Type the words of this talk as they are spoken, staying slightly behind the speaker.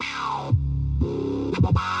Hello,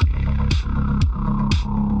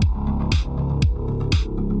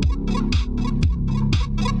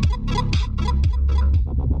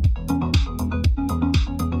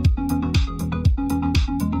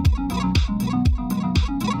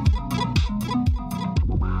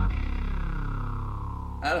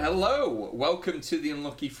 welcome to the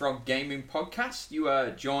Unlucky Frog Gaming Podcast. You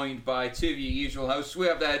are joined by two of your usual hosts. We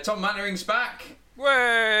have Tom Mannering's back.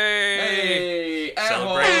 Way! Hey!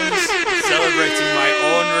 Celebrating my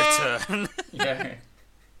own return. Yeah.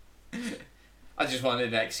 I just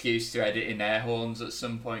wanted an excuse to edit in air horns at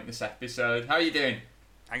some point this episode. How are you doing?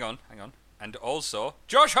 Hang on. And also,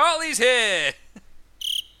 Josh Hartley's here!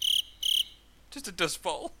 Just a dust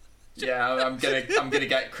bowl. Yeah, I'm gonna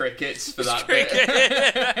get crickets for that bit.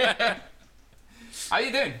 How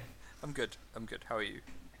you doing? I'm good. How are you?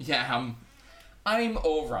 Yeah, I'm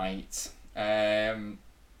all right. We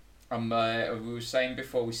were saying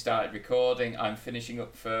before we started recording, I'm finishing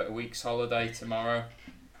up for a week's holiday tomorrow.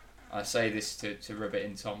 I say this to rub it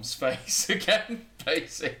in Tom's face again,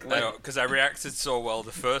 basically. I know, because I reacted so well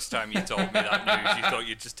the first time you told me that news. You thought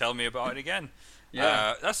you'd just tell me about it again.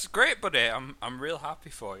 Yeah, that's great, buddy. I'm real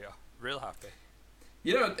happy for you. Real happy.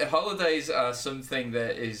 You know, holidays are something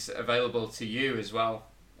that is available to you as well.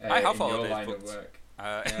 I have in holidays your line booked. Of work.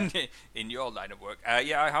 In your line of work.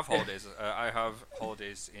 Yeah, I have holidays. I have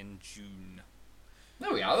holidays in June.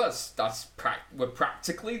 There we are. We're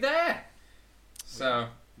practically there. So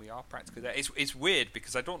we are practically there. It's weird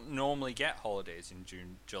because I don't normally get holidays in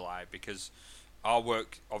June, July because our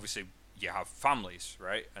work, obviously, you have families,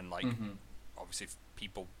 right? And like, obviously,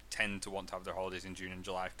 people tend to want to have their holidays in June and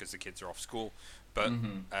July because the kids are off school. But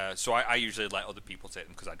so I usually let other people take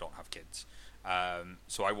them because I don't have kids.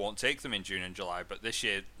 So I won't take them in June and July. But this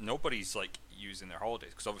year, nobody's like using their holidays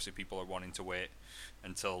because obviously people are wanting to wait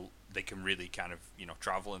until they can really kind of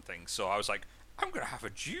travel and things. So I was like, I'm gonna have a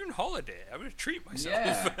June holiday. I'm gonna treat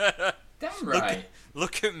myself. Yeah, damn right.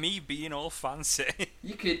 Look at me being all fancy.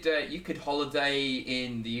 You could holiday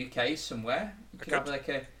in the UK somewhere. You could have like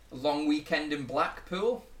a long weekend in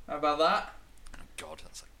Blackpool. How about that? Oh God,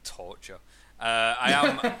 that's like torture. I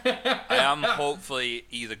am hopefully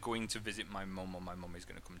either going to visit my mum or my mum is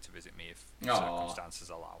going to come to visit me if circumstances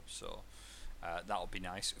allow. So that'll be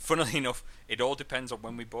nice. Funnily enough, it all depends on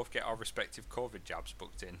when we both get our respective COVID jabs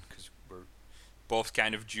booked in because we're both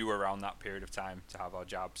kind of due around that period of time to have our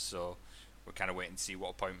jabs. So we're kind of waiting to see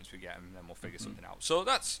what appointments we get and then we'll figure something out. So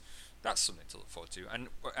that's something to look forward to. And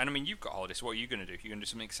I mean, you've got holidays. So what are you going to do? You going to do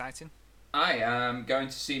something exciting? I am going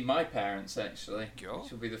to see my parents actually,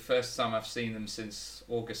 which will be the first time I've seen them since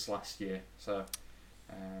August last year. So,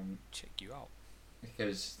 check you out.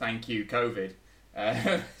 Because thank you, COVID.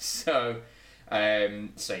 So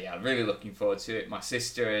yeah, really looking forward to it. My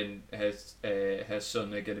sister and her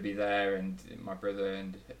son are going to be there, and my brother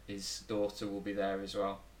and his daughter will be there as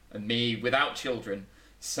well, and me without children.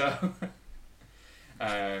 So,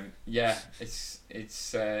 yeah, it's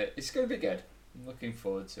going to be good. I'm looking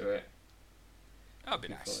forward to it. That'll be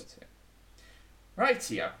nice.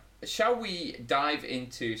 Rightio. Shall we dive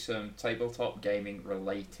into some tabletop gaming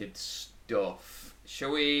related stuff?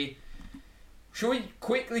 Shall we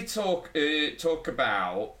quickly talk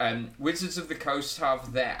about Wizards of the Coast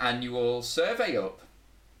have their annual survey up?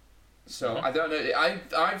 So I don't know.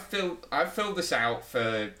 I've filled this out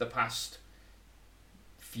for the past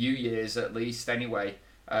few years at least. Anyway,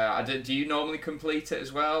 do you normally complete it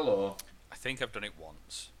as well, or? I think I've done it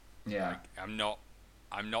once. Yeah. Like,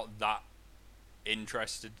 I'm not that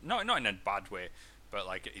interested. Not in a bad way, but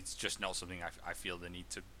like it's just not something I feel the need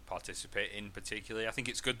to participate in particularly. I think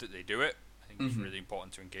it's good that they do it. I think it's really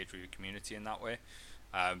important to engage with your community in that way.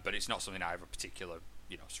 But it's not something I have a particular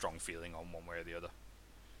strong feeling on one way or the other.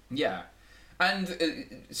 Yeah, and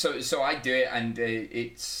so I do it, and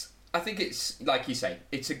I think it's like you say,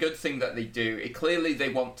 it's a good thing that they do. Clearly they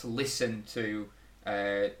want to listen to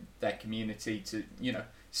their community to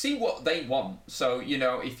see what they want. So,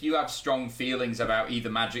 if you have strong feelings about either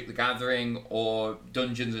Magic the Gathering or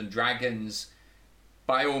Dungeons and Dragons,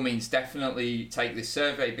 by all means, definitely take this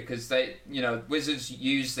survey because Wizards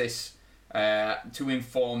use this to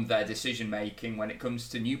inform their decision making when it comes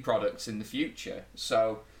to new products in the future.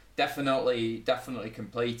 So, definitely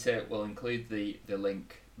complete it. We'll include the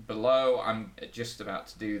link below. I'm just about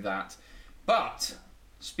to do that. But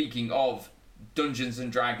speaking of Dungeons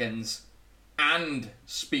and Dragons, and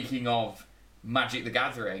speaking of Magic the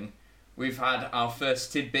Gathering, we've had our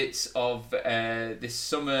first tidbits of this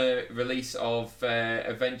summer release of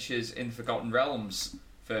Adventures in Forgotten Realms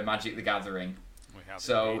for Magic the Gathering. We have.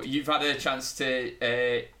 So you've had a chance to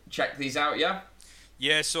check these out, yeah?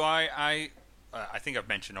 Yeah. So I I think I've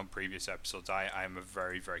mentioned on previous episodes, I am a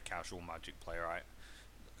very, very casual Magic player.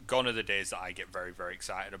 Gone are the days that I get very, very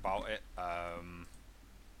excited about it.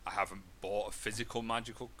 I haven't bought a physical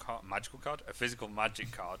magical card, a physical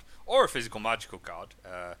Magic card, or a physical magical card,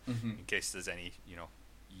 in case there's any,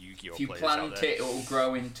 Yu-Gi-Oh! If you Players out plant there. it will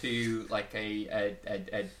grow into like a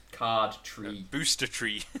card tree. A booster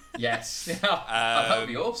tree. Yes. That would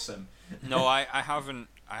be awesome. No, I haven't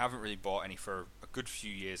really bought any for a good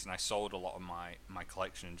few years, and I sold a lot of my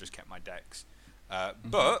collection and just kept my decks.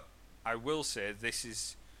 But I will say this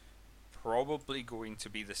is probably going to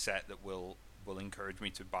be the set that will encourage me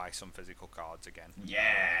to buy some physical cards again.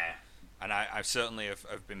 Yeah. And I certainly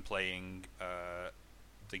have been playing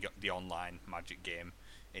the online Magic game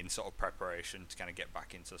in sort of preparation to kind of get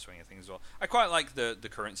back into the swing of things as well. I quite like the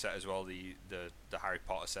current set as well, the Harry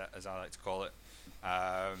Potter set, as I like to call it.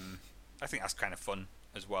 I think that's kind of fun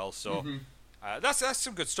as well. So that's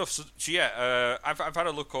some good stuff. So yeah, I've had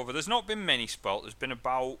a look over. There's not been many spelt. There's been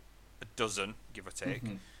about a dozen, give or take.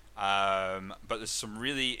 But there's some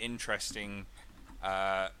really interesting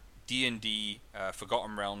D&D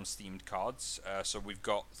Forgotten Realms themed cards. So we've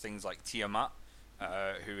got things like Tiamat,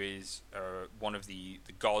 who is one of the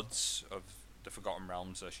gods of the Forgotten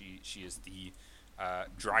Realms. So she is the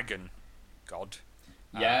dragon god.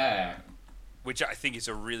 Yeah. Which I think is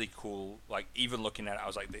a really cool, like, even looking at it, I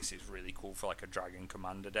was like, this is really cool for, like, a Dragon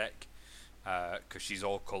Commander deck. Because she's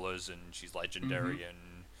all colours and she's legendary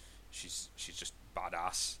and she's just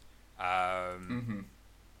badass.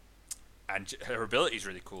 And her ability is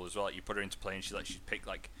really cool as well. Like, you put her into play and she lets you pick,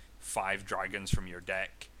 like, 5 dragons from your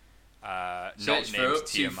deck. Search for up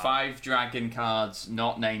to 5 dragon cards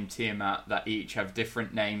not named Tiamat that each have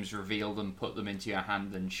different names. Reveal them, put them into your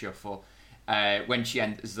hand and shuffle when she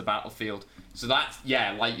enters the battlefield. So that's,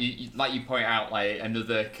 yeah, like you point out, like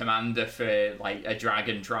another commander for like a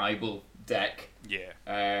dragon tribal deck.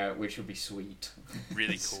 Yeah. Which would be sweet.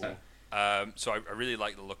 Really cool. So I really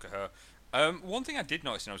like the look of her. One thing I did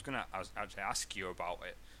notice, and I was actually ask you about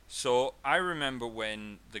it. So I remember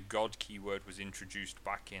when the god keyword was introduced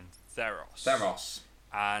back in Theros.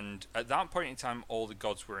 And at that point in time, all the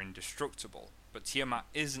gods were indestructible. But Tiamat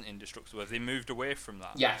isn't indestructible. They moved away from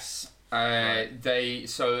that. Yes.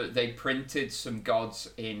 They printed some gods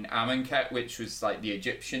in Amonkhet, which was like the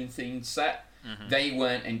Egyptian themed set. They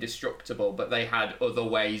weren't indestructible, but they had other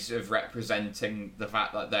ways of representing the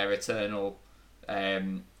fact that they're eternal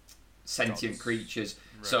sentient gods. Creatures.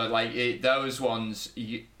 Right. So like those ones,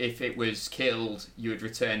 if it was killed, you would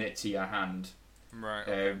return it to your hand. Right.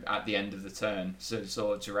 At the end of the turn. So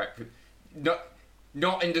to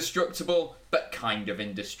not indestructible, but kind of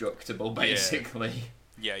indestructible, basically.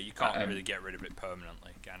 Yeah, you can't really get rid of it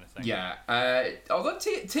permanently, kind of thing. Yeah. Although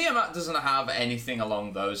Tiamat doesn't have anything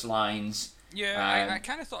along those lines. Yeah, I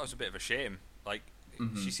kind of thought it was a bit of a shame. Like,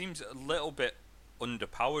 she seems a little bit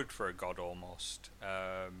underpowered for a god, almost.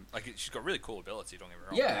 She's got really cool ability, don't get me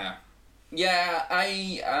wrong. Yeah.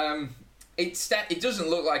 It doesn't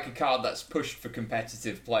look like a card that's pushed for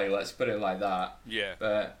competitive play, let's put it like that. Yeah.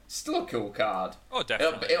 But still a cool card. Oh,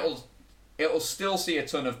 definitely. It'll still see a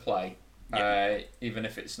ton of play. Even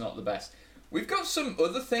if it's not the best. We've got some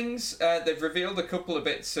other things. They've revealed a couple of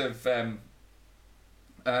bits of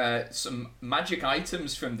some magic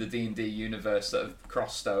items from the D&D universe that have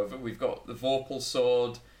crossed over. We've got the Vorpal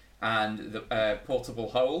Sword and the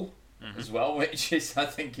Portable Hole as well, which I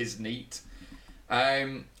think is neat.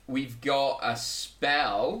 We've got a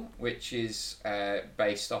spell which is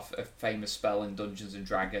based off a famous spell in Dungeons and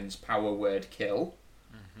Dragons, Power Word Kill,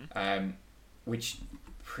 which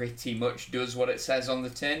pretty much does what it says on the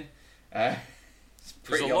tin. It's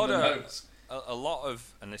pretty on the nose. A lot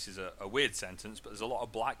of, and this is a weird sentence, but there's a lot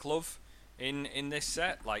of black love in this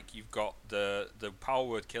set. Like, you've got the Power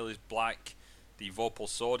Word Kill is black, the Vorpal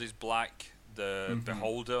Sword is black, the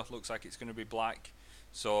Beholder looks like it's going to be black.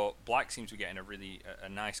 So black seems to be getting a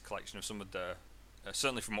nice collection of some of the,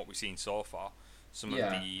 certainly from what we've seen so far, some of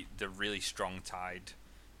the really strong tied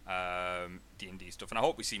D&D stuff. And I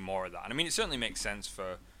hope we see more of that. And I mean, it certainly makes sense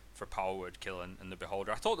for Power Word Kill and the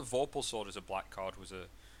Beholder. I thought the Vorpal Sword as a black card was a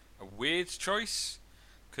weird choice,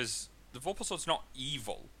 because the Vorpal Sword's not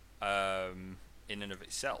evil in and of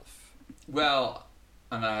itself. Well,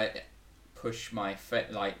 and I push my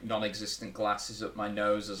non-existent glasses up my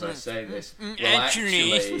nose as I say this. Well,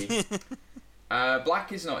 actually,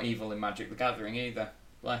 black is not evil in Magic the Gathering either.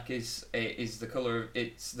 Black is the color.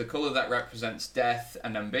 It's the color that represents death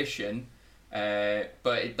and ambition, but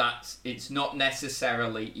it's not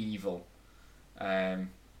necessarily evil.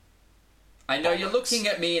 I know you're looking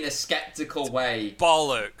at me in a skeptical way.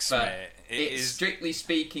 Bollocks, but mate. It's strictly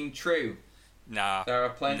speaking true. Nah. There are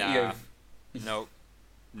plenty of No.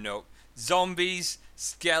 Zombies,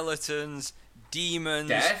 skeletons, demons,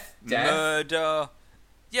 Death. murder.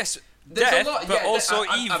 Yes, There's death, a lot, but yeah, also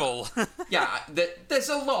evil. There's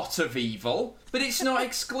a lot of evil, but it's not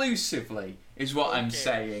exclusively, is what I'm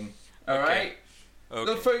saying. All right.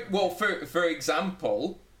 Okay. For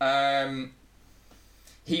example,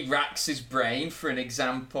 he racks his brain for an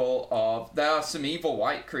example of there are some evil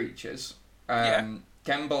white creatures.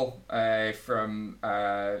 Kemble from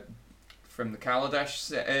the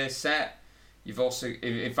Kaladesh set. You've also,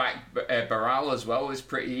 in fact, Baral as well is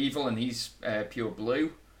pretty evil, and he's pure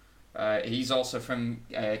blue. He's also from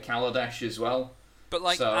Kaladesh as well.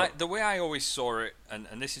 But the way I always saw it, and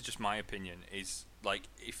this is just my opinion, is like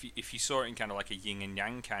if you saw it in kind of like a yin and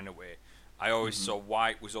yang kind of way, I always saw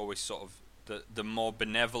white was always sort of the more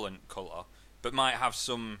benevolent colour, but might have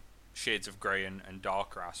some shades of grey and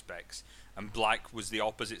darker aspects. And black was the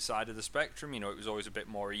opposite side of the spectrum. It was always a bit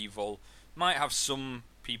more evil. Might have some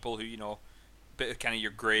people who, bit of kind of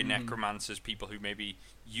your grey necromancers, people who maybe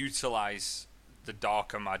utilise the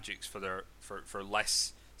darker magics for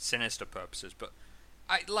less sinister purposes. But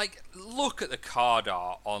I look at the card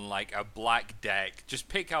art on like a black deck. Just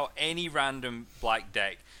pick out any random black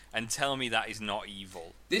deck and tell me that is not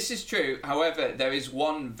evil. This is true. However, there is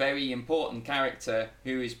one very important character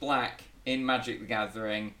who is black in Magic the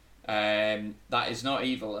Gathering that is not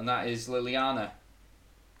evil, and that is Liliana.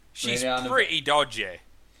 She's pretty dodgy.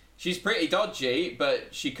 She's pretty dodgy,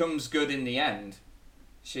 but she comes good in the end.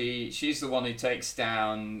 She's the one who takes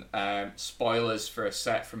down, spoilers for a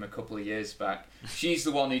set from a couple of years back, she's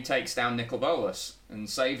the one who takes down Nicol Bolas and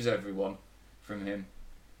saves everyone from him,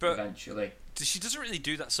 eventually. She doesn't really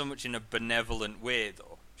do that so much in a benevolent way,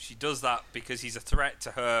 though. She does that because he's a threat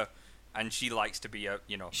to her, and she likes to be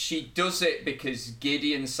She does it because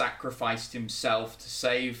Gideon sacrificed himself to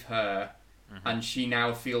save her, and she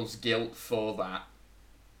now feels guilt for that.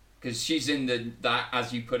 Because she's in that,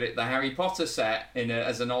 as you put it, the Harry Potter set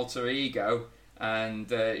as an alter ego,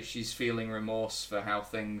 and she's feeling remorse for how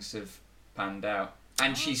things have panned out.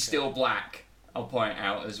 And she's still black, I'll point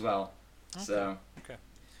out as well. Okay.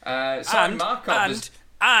 So, Markov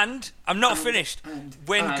and I'm not finished.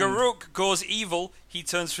 When Garruk goes evil, he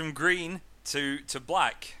turns from green to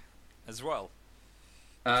black as well.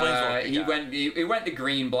 He went to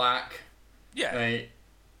green black. Yeah. Right.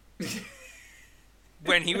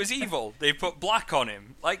 When he was evil, they put black on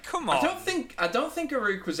him. Like, come on. I don't think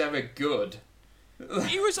Garruk was ever good.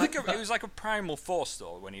 He was like a primal force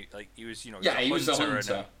though when he was he was a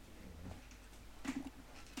hunter.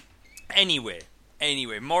 Anyway,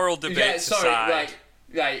 moral debates aside.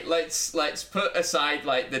 Right, let's put aside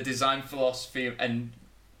like the design philosophy and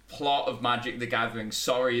plot of Magic the Gathering.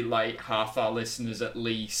 Sorry, like half our listeners at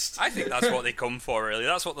least. I think that's what they come for, really.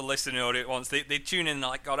 That's what the listening audience wants. They tune in and they're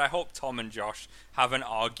like, God, I hope Tom and Josh have an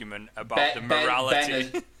argument about the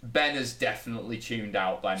morality. Ben has definitely tuned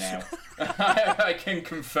out by now. I can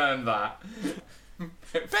confirm that.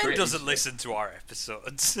 Ben doesn't listen to our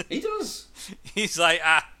episodes. He does. He's like,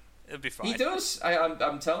 it'll be fine. He does.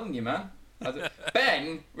 I'm telling you, man.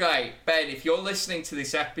 Ben, if you're listening to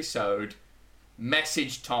this episode,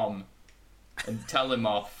 message Tom and tell him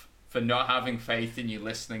off for not having faith in you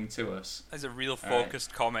listening to us. That's a real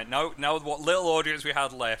focused comment. Now what little audience we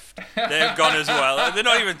had left, they've gone as well. They're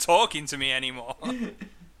not even talking to me anymore.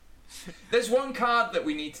 There's one card that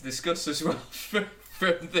we need to discuss as well from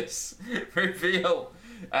this reveal.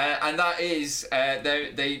 And that is,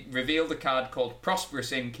 they revealed a card called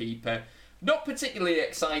Prosperous Innkeeper. Not particularly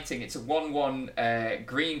exciting. It's a 1/1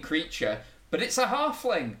 green creature, but it's a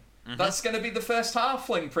halfling. Mm-hmm. That's going to be the first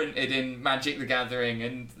halfling printed in Magic the Gathering,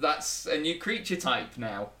 and that's a new creature type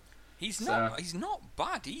now. He's not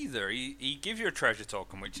bad either. He gives you a treasure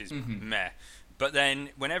token, which is meh. But then,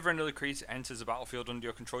 whenever another creature enters the battlefield under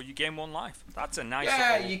your control, you gain 1 life. That's a nice.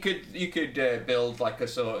 Yeah, you could build like a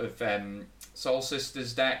sort of Soul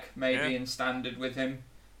Sisters deck maybe in standard with him.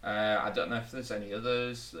 I don't know if there's any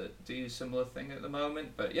others that do a similar thing at the moment,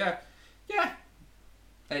 but yeah.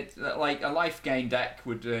 It's like a life gain deck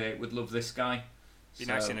would love this guy. Be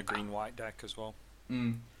nice in a green-white deck as well.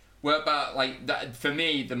 Well, but like that, for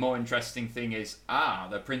me, the more interesting thing is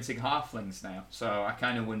they're printing halflings now. So I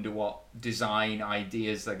kind of wonder what design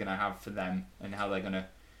ideas they're going to have for them and how they're going to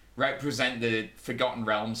represent the Forgotten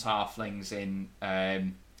Realms halflings in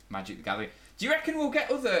Magic the Gathering. Do you reckon we'll get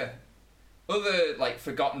other like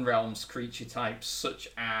Forgotten Realms creature types, such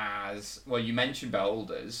as, well, you mentioned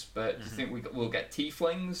beholders, but do you think we'll get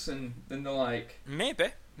tieflings and the like? Maybe.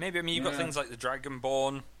 I mean, you've got things like the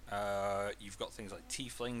Dragonborn. You've got things like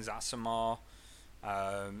tieflings, Aasimar,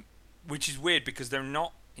 which is weird because they're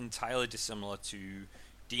not entirely dissimilar to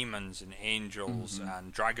demons and angels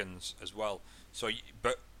and dragons as well. So,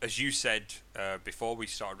 but as you said before we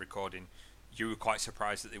started recording, you were quite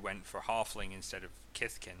surprised that they went for halfling instead of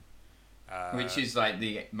Kithkin. Which is like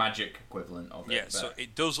the magic equivalent of it. Yeah, so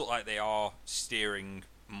it does look like they are steering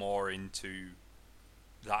more into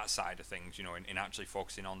that side of things, you know, in actually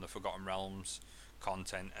focusing on the Forgotten Realms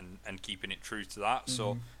content and keeping it true to that.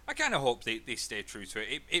 So I kind of hope they stay true to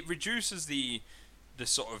it. It reduces the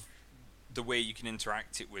sort of the way you can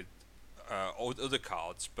interact it with other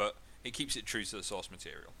cards, but it keeps it true to the source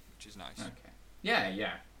material, which is nice. Okay.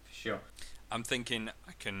 Yeah, for sure. I'm thinking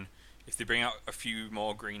if they bring out a few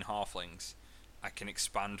more green halflings, I can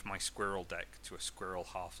expand my squirrel deck to a squirrel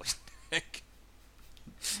halfling deck.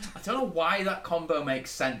 I don't know why that combo makes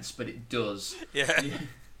sense, but it does. Yeah.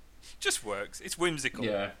 Just works. It's whimsical.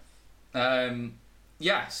 Yeah.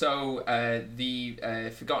 So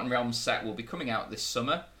the Forgotten Realms set will be coming out this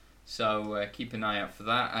summer, so keep an eye out for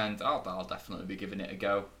that, and I'll definitely be giving it a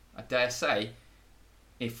go. I dare say,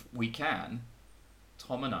 if we can,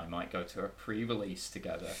 Tom and I might go to a pre-release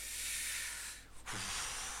together.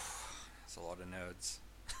 That's a lot of nerds.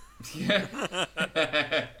 Yeah.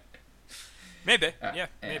 Maybe.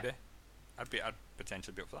 Maybe. I'd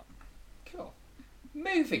potentially be up for that. Cool.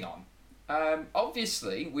 Moving on.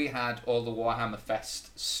 Obviously, we had all the Warhammer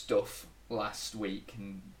Fest stuff last week,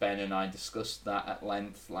 and Ben and I discussed that at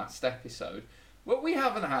length last episode. But we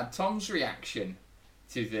haven't had Tom's reaction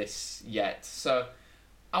to this yet. So,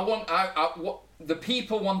 what the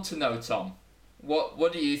people want to know, Tom.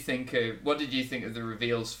 What do you think of? What did you think of the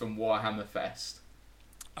reveals from Warhammer Fest?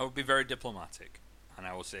 I would be very diplomatic, and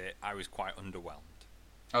I will say I was quite underwhelmed.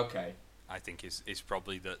 Okay. I think is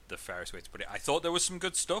probably the fairest way to put it. I thought there was some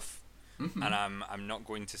good stuff, and I'm not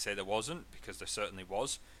going to say there wasn't, because there certainly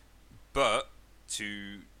was. But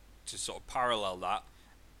to sort of parallel that,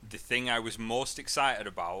 the thing I was most excited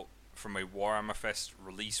about from a Warhammer Fest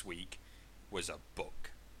release week was a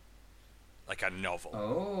book, like a novel.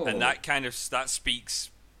 Oh. And that speaks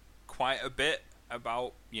quite a bit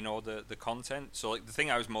about, you know, the content. So like the thing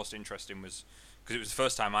I was most interested in was, because it was the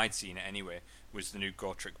first time I'd seen it anyway, was the new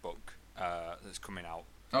Gotrek book that's coming out.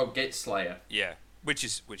 Oh, Gate Slayer. Yeah, which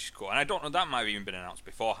is cool. And I don't know, that might have even been announced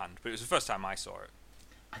beforehand, but it was the first time I saw it.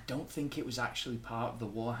 I don't think it was actually part of the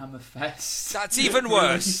Warhammer Fest. That's even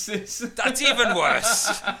worse. That's even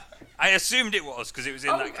worse. I assumed it was, because it was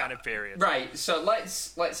in that kind of period. Right. So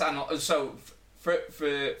let's analyze. So for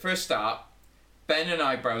a start, Ben and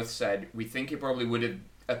I both said we think it probably would have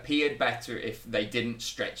appeared better if they didn't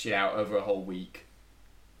stretch it out over a whole week.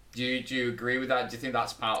 Do you agree with that? Do you think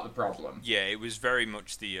that's part of the problem? Yeah, it was very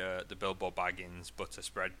much the Bilbo Baggins butter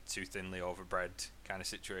spread too thinly over bread kind of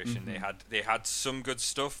situation. They had some good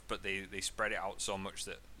stuff, but they spread it out so much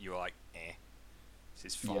that you were like,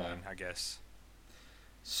 this is fine, I guess.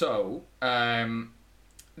 So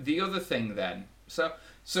the other thing then, so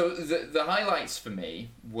the highlights for me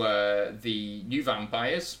were the new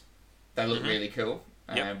vampires. They look really cool.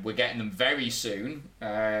 Yep. We're getting them very soon.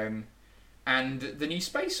 And the new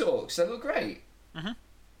Space Orcs, they look great.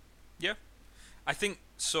 Yeah. I think,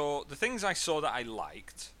 so the things I saw that I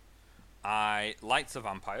liked the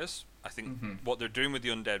vampires. I think what they're doing with the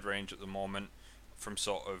undead range at the moment, from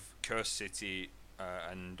sort of Cursed City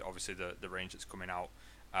and obviously the range that's coming out,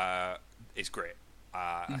 is great.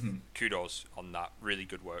 Kudos on that. Really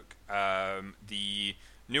good work. The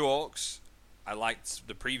new Orcs, I liked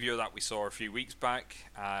the preview that we saw a few weeks back,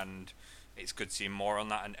 and it's good seeing more on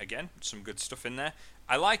that, and again, some good stuff in there.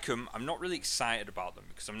 I like them. I'm not really excited about them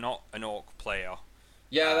because I'm not an Orc player.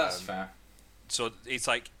 Yeah, that's fair. So it's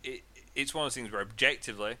like it's one of those things where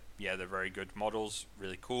objectively, yeah, they're very good models,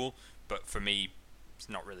 really cool, but for me, it's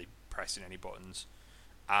not really pressing any buttons.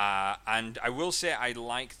 And I will say I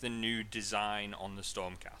like the new design on the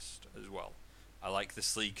Stormcast as well. I like the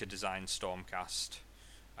sleeker design Stormcast,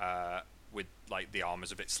 with like the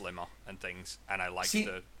armor's a bit slimmer and things, and I like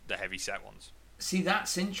the heavy set ones. See,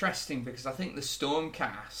 that's interesting because I think the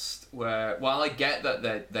Stormcast were, while I get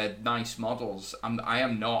that they're nice models, I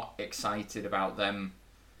am not excited about them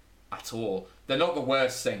at all. They're not the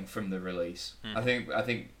worst thing from the release. I think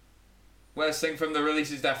worst thing from the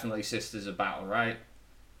release is definitely Sisters of Battle, right?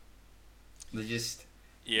 They just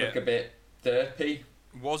look a bit derpy.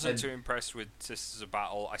 Wasn't too impressed with Sisters of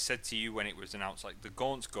Battle. I said to you when it was announced, like the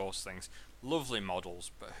Gaunt's Ghost things, lovely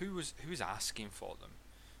models, but who was asking for them?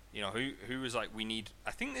 You know, who was like, we need...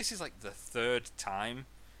 I think this is like the third time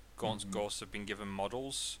Gaunt's Ghosts have been given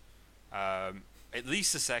models. At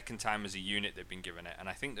least the second time as a unit they've been given it, and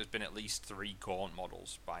I think there's been at least 3 Gaunt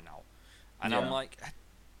models by now. And I'm like,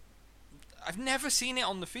 I've never seen it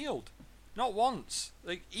on the field. Not once.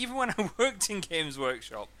 Like, even when I worked in Games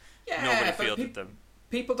Workshop, Yeah, nobody fielded them.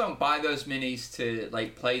 People don't buy those minis to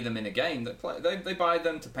like play them in a game. They buy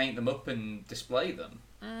them to paint them up and display them.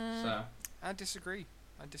 So I disagree.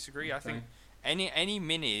 okay. I think any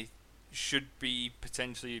mini should be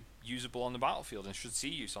potentially usable on the battlefield and should see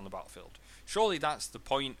use on the battlefield. Surely that's the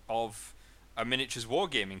point of a miniatures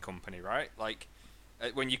wargaming company, right? Like,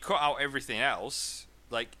 when you cut out everything else,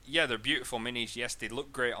 like, yeah, they're beautiful minis. Yes, they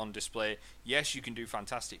look great on display. Yes, you can do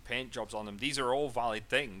fantastic paint jobs on them. These are all valid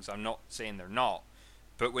things. I'm not saying they're not.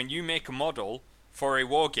 But when you make a model for a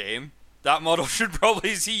war game, that model should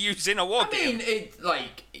probably see use in a war game. I mean,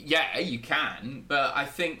 yeah, you can, but I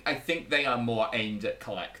think they are more aimed at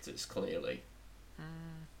collectors, clearly.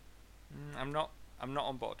 I'm not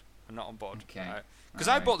on board. Okay. Because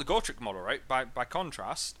I bought the Gotrek model, right? By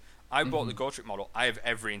contrast, I bought the Gotrek model. I have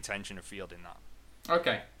every intention of fielding that.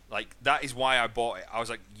 Okay. Like, that is why I bought it. I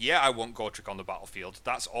was like, yeah, I want Gotrek on the battlefield.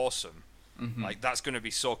 That's awesome. Like, that's going to be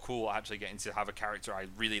so cool, actually getting to have a character I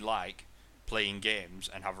really like playing games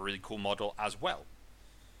and have a really cool model as well.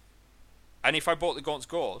 And if I bought the Gaunt's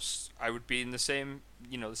Ghost, I would be in the same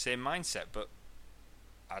mindset. But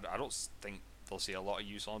I don't think they'll see a lot of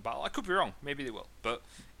use on the battle. I could be wrong. Maybe they will. But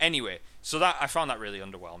anyway, so that I found that really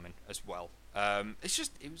underwhelming as well. It's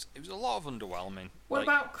just it was a lot of underwhelming. What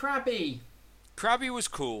about Krabby? Krabby was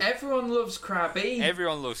cool. Everyone loves Krabby.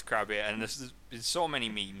 Everyone loves Krabby, and there's so many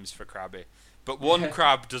memes for Krabby. But one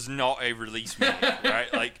crab does not a release meme,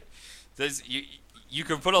 right? Like, there's you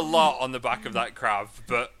can put a lot on the back of that crab,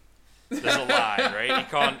 but there's a lie, right?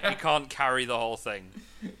 He can't carry the whole thing.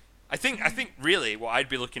 I think really what I'd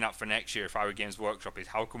be looking at for next year if I were Games Workshop is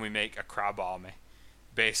how can we make a crab army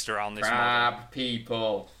based around this crab model.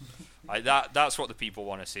 People. Like that's what the people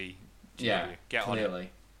want to see. Yeah, get clearly. on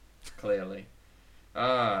it. Clearly.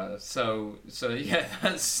 So yeah,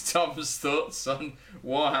 that's Tom's thoughts on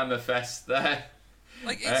Warhammer Fest there.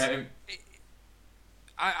 Like,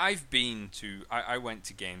 I went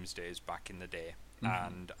to Games Days back in the day,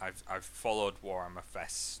 and I've followed Warhammer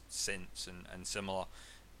Fest since and similar,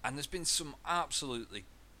 and there's been some absolutely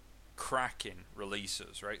cracking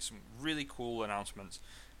releases, right? Some really cool announcements,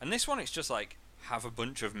 and this one it's just like have a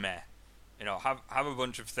bunch of meh, have a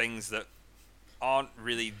bunch of things that aren't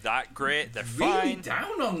really that great. They're really fine.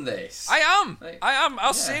 Down on this. I am.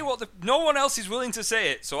 I'll say what no one else is willing to say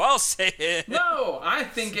it, so I'll say it. No, I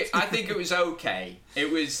think it was okay. It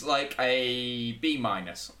was like a B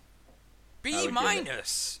minus. B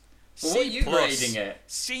minus. Well, what are you grading it?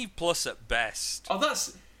 C plus at best. Oh,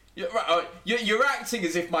 that's. You're acting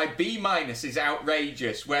as if my B minus is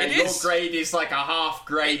outrageous, where your grade is like a half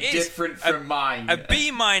grade different from mine. A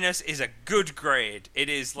B minus is a good grade. It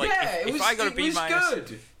is like if I got a B minus,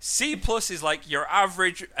 good. C plus is like your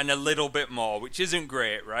average and a little bit more, which isn't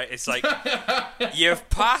great, right? It's like you've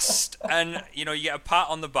passed, and you get a pat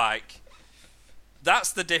on the back.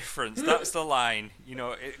 That's the difference. That's the line.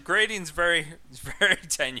 Grading's very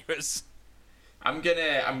tenuous. I'm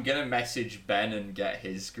gonna message Ben and get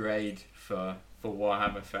his grade for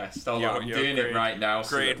Warhammer Fest. Hold on, I'm doing it right now.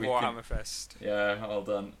 Grade so Warhammer Fest. Yeah, hold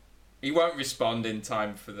on. He won't respond in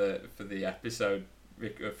time for the episode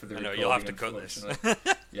for the. I know you'll have to cut this.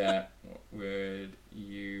 Yeah, what would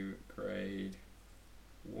you grade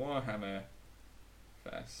Warhammer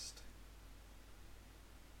Fest?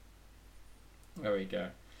 There we go.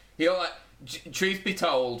 He'll. Truth be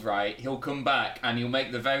told, right, he'll come back and he'll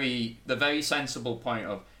make the very sensible point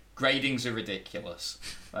of gradings are ridiculous.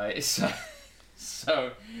 Right?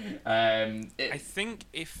 I think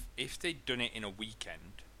if they'd done it in a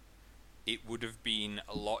weekend, it would have been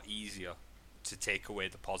a lot easier to take away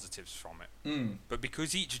the positives from it. But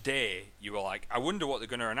because each day you were like, I wonder what they're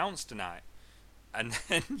going to announce tonight, and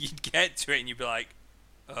then you'd get to it and you'd be like,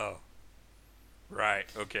 oh.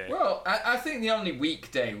 Right, okay. Well, I think the only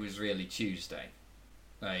weekday was really Tuesday.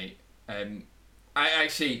 Like, I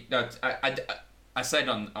said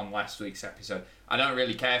on last week's episode, I don't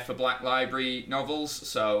really care for Black Library novels,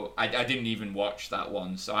 so I didn't even watch that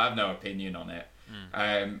one, so I have no opinion on it.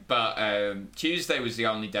 But Tuesday was the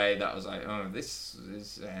only day that I was like, oh, this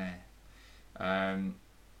is...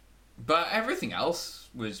 but everything else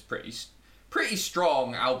was pretty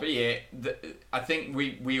strong, albeit I think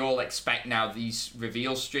we all expect now these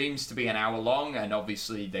reveal streams to be an hour long, and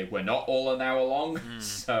obviously they were not all an hour long.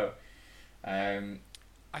 So, I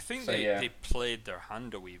think they played their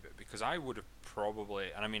hand a wee bit, because I would have probably,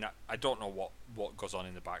 and I mean I don't know what goes on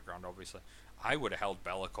in the background. Obviously, I would have held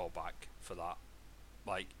Bellicor back for that.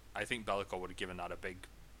 Like, I think Bellicor would have given that a big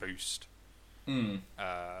boost.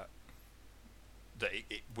 That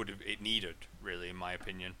it needed, really, in my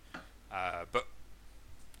opinion. But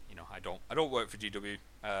I don't work for GW,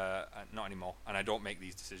 not anymore, and I don't make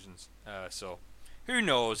these decisions. So who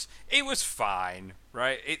knows? It was fine,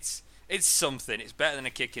 right? It's something. It's better than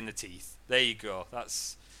a kick in the teeth. There you go.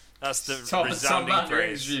 That's the resounding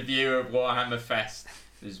praise. Review of Warhammer Fest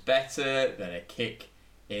is better than a kick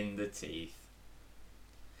in the teeth.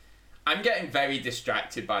 I'm getting very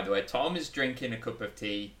distracted, by the way. Tom is drinking a cup of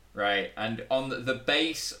tea, right? And on the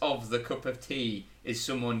base of the cup of tea is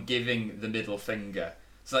someone giving the middle finger.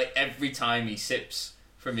 It's like every time he sips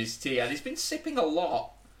from his tea, and he's been sipping a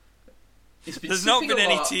lot. There's not been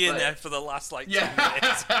any tea in there for the last 2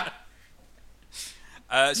 minutes.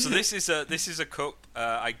 So this is a cup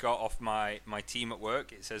I got off my team at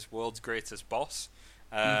work. It says "World's Greatest Boss,"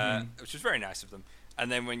 which is very nice of them. And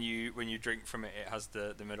then when you drink from it, it has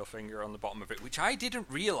the middle finger on the bottom of it, which I didn't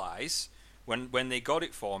realise when they got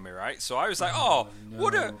it for me, right? So I was like, no.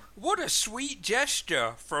 what a sweet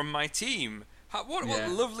gesture from my team. What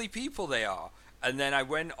lovely people they are. And then I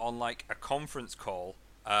went on like a conference call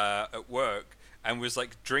at work and was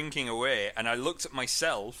like drinking away, and I looked at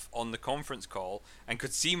myself on the conference call and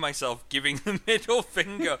could see myself giving the middle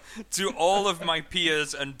finger to all of my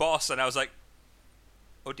peers and boss, and I was like,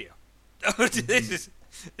 oh dear. This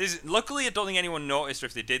is luckily I don't think anyone noticed, or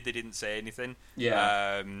if they did, they didn't say anything.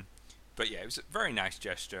 Yeah. But yeah, it was a very nice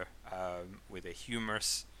gesture with a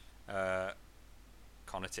humorous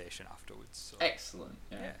connotation afterwards. So, excellent.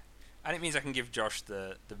 Yeah. And it means I can give Josh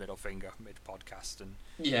the middle finger mid-podcast, and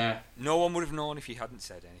no one would have known if he hadn't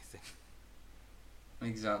said anything.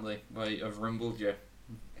 Exactly. Well, I've rumbled you.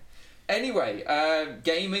 Anyway,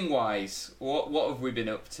 gaming-wise, what have we been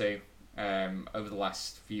up to over the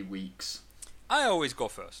last few weeks? I always go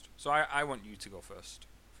first, so I want you to go first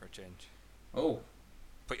for a change. Oh.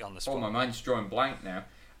 Put you on the spot. Oh, my mind's drawing blank now.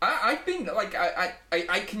 I've been like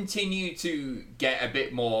I continue to get a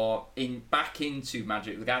bit more back into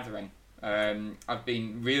Magic the Gathering. I've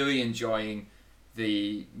been really enjoying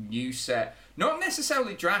the new set. Not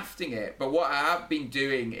necessarily drafting it, but what I have been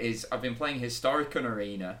doing is I've been playing Historicon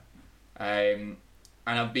Arena, and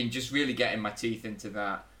I've been just really getting my teeth into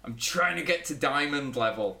that. I'm trying to get to diamond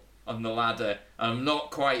level on the ladder, and I'm not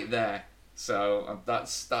quite there. So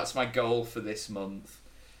that's my goal for this month.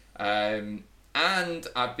 And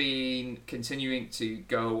I've been continuing to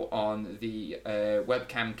go on the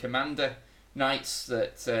webcam commander nights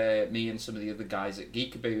that me and some of the other guys at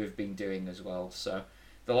Geekaboo have been doing as well. So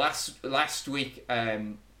the last week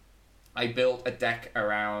I built a deck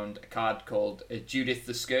around a card called Judith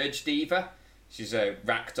the Scourge Diva. She's a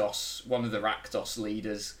Rakdos, one of the Rakdos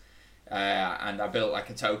leaders, and I built like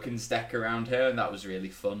a tokens deck around her, and that was really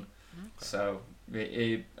fun. Okay. So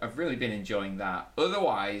I've really been enjoying that.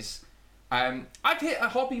 Otherwise, I've hit a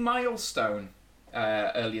hobby milestone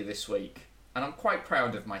earlier this week, and I'm quite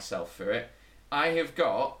proud of myself for it. I have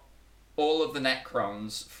got all of the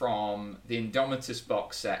Necrons from the Indomitus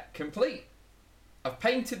box set complete. I've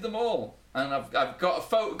painted them all, and I've got a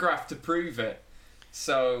photograph to prove it.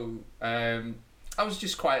 So I was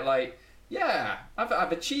just quite like, yeah,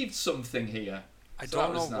 I've achieved something here. I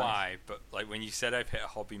don't know why, but like when you said I've hit a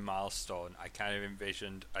hobby milestone, I kind of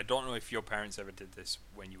envisioned, I don't know if your parents ever did this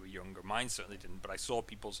when you were younger, mine certainly didn't, but I saw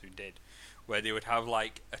people's who did, where they would have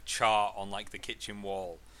like a chart on like the kitchen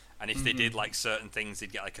wall, and if they did like certain things,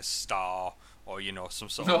 they'd get like a star or, you know, some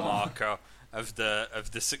sort of marker of the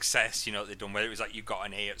success, you know, they'd done, whether it was like you got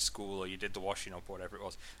an A at school or you did the washing up or whatever it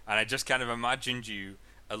was. And I just kind of imagined you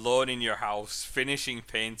alone in your house, finishing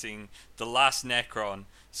painting the last Necron,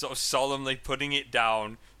 sort of solemnly putting it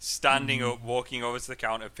down, standing up, walking over to the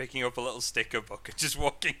counter, picking up a little sticker book, and just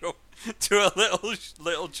walking up to a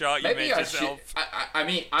little chart you made yourself. I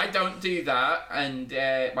mean, I don't do that, and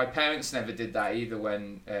my parents never did that either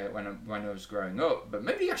when I was growing up. But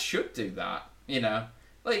maybe I should do that. You know,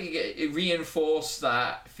 like it reinforce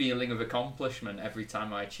that feeling of accomplishment every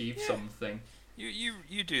time I achieve something.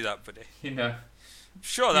 You do that, buddy. You know.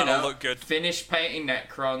 Sure, that'll look good. Finished painting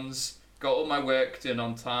Necrons, got all my work done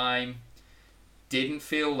on time, didn't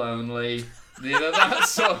feel lonely, you know, that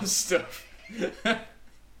sort of stuff.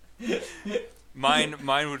 Mine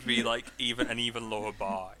would be like an even lower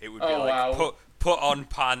bar. It would be put on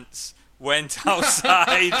pants, went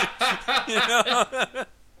outside, you know.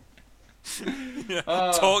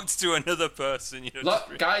 Talked to another person. You know,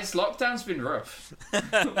 guys, lockdown's been rough.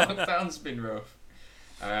 Lockdown's been rough.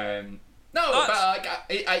 No, but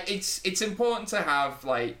like it's important to have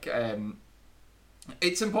like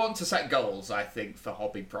it's important to set goals, I think, for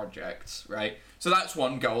hobby projects, right? So that's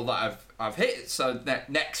one goal that I've hit. So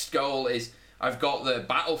next goal is I've got the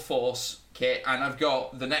Battle Force kit, and I've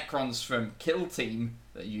got the Necrons from Kill Team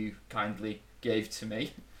that you kindly gave to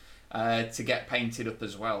me. to get painted up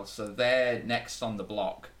as well. So they're next on the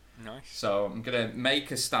block. Nice. So I'm going to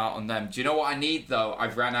make a start on them. Do you know what I need, though?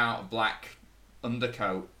 I've ran out of black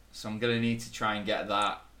undercoat, so I'm going to need to try and get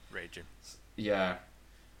that. Raging. Yeah.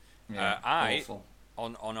 Awful.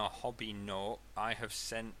 On a hobby note, I have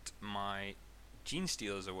sent my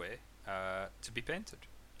Genestealers away to be painted.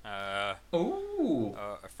 Ooh.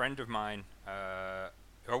 A friend of mine,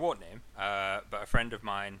 who I won't name, but a friend of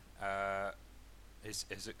mine has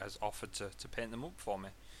offered to paint them up for me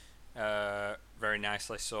very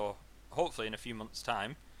nicely. So hopefully in a few months'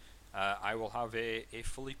 time, I will have a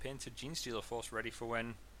fully painted Genestealer force ready for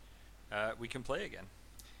when we can play again.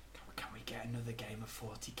 Can we get another game of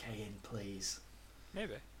 40k in, please?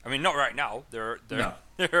 Maybe. I mean, not right now. They're No.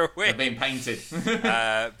 they're away. They're being painted.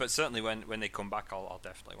 But certainly when they come back, I'll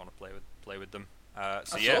definitely want to play with them. So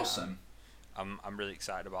That's yeah, awesome. I'm really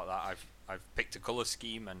excited about that. I've picked a color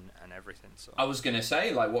scheme and everything. So I was gonna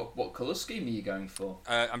say, like, what color scheme are you going for?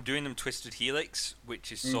 I'm doing them Twisted Helix,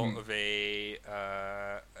 which is sort of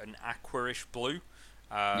an aquarish blue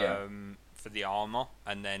for the armor,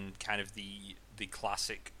 and then kind of the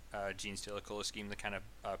classic Genestealer color scheme, the kind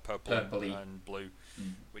of purple and blue,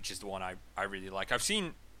 which is the one I really like. I've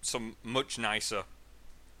seen some much nicer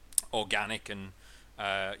organic and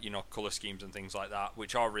color schemes and things like that,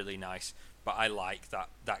 which are really nice. But I like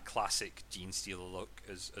that classic Genestealer look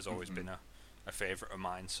has always been a favourite of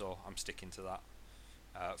mine, so I'm sticking to that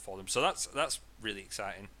for them. So that's really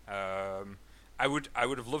exciting. I would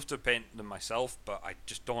have loved to paint them myself, but I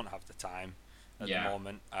just don't have the time at the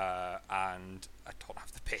moment, and I don't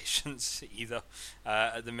have the patience either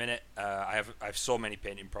at the minute. I have so many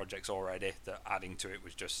painting projects already that adding to it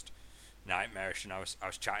was just nightmarish. And I was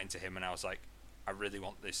chatting to him, and I was like, I really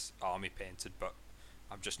want this army painted, but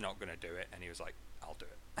I'm just not going to do it. And he was like, I'll do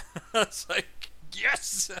it. It's like,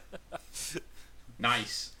 yes!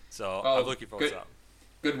 Nice. So I'm looking forward to that.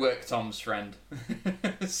 Good work, Tom's friend.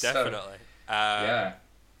 Definitely. Yeah.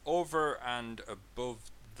 Over and above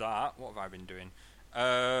that, what have I been doing?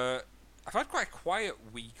 I've had quite a quiet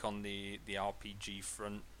week on the RPG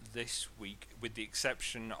front this week, with the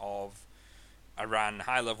exception of I ran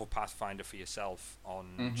High Level Pathfinder for Yourself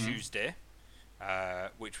on Tuesday,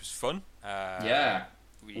 which was fun.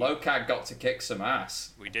 Locag got to kick some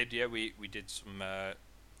ass. We did, yeah. We did some.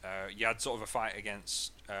 You had sort of a fight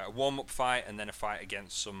against a warm-up fight, and then a fight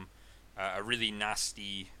against a really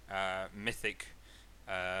nasty mythic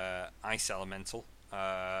ice elemental,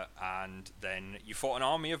 and then you fought an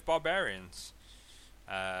army of barbarians,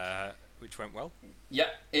 which went well. Yeah,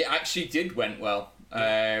 it actually did went well.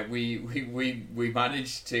 We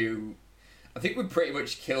managed to. I think we pretty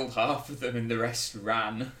much killed half of them, and the rest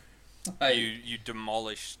ran. You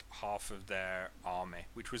demolished half of their army,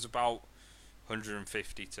 which was about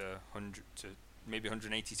 150 to 100 to maybe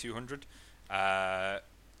 180, 200,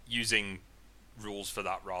 using rules for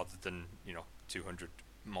that rather than 200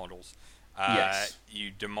 models. Yes. You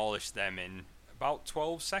demolished them in about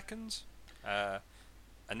 12 seconds,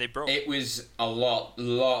 and they broke. It was a lot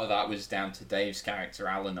of that was down to Dave's character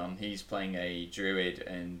Alanon. He's playing a druid,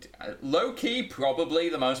 and low-key probably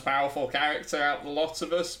the most powerful character out of the lot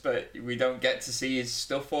of us, but we don't get to see his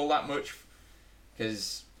stuff all that much,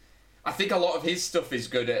 because I think a lot of his stuff is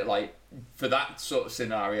good at, like, for that sort of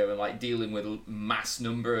scenario, and like dealing with a mass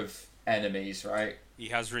number of enemies, right? He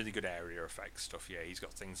has really good area effect stuff. Yeah, he's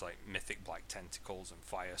got things like Mythic Black Tentacles and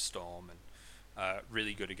Firestorm, and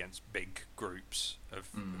really good against big groups of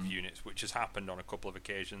units, which has happened on a couple of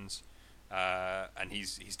occasions, and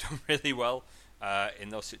he's done really well in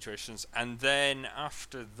those situations. And then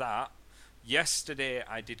after that, yesterday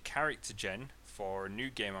I did character gen for a new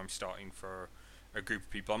game I'm starting for a group of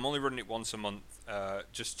people. I'm only running it once a month,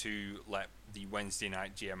 just to let the Wednesday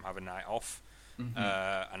night GM have a night off.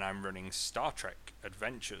 And I'm running Star Trek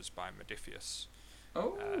Adventures by Modiphius.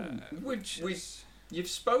 You've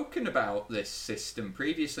spoken about this system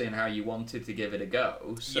previously and how you wanted to give it a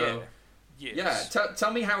go. So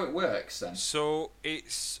tell me how it works then. So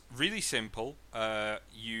it's really simple.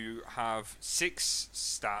 You have 6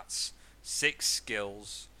 stats, 6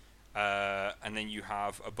 skills, and then you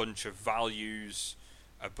have a bunch of values,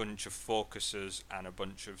 a bunch of focuses, and a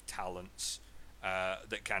bunch of talents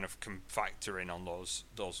that kind of can factor in on those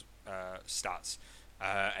stats.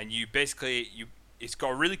 And you basically it's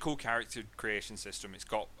got a really cool character creation system. It's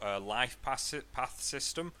got a life path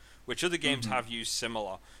system, which other games have used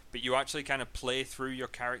similar, but you actually kind of play through your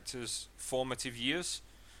character's formative years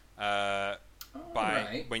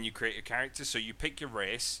when you create a character. So you pick your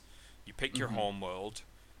race, you pick your home world,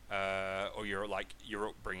 or your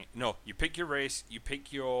upbringing. No, you pick your race, you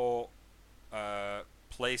pick your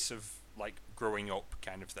place of like growing up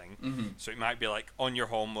kind of thing. Mm-hmm. So it might be like on your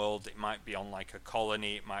home world, it might be on like a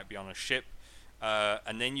colony, it might be on a ship.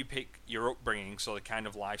 And then you pick your upbringing, so the kind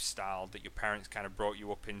of lifestyle that your parents kind of brought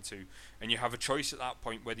you up into, and you have a choice at that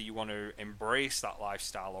point whether you want to embrace that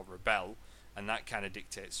lifestyle or rebel, and that kind of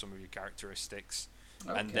dictates some of your characteristics.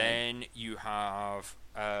 Okay. And then you have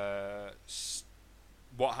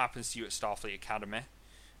what happens to you at Starfleet Academy,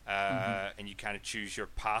 and you kind of choose your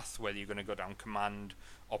path, whether you're going to go down command,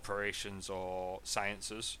 operations, or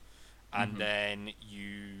sciences. And then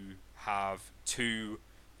you have 2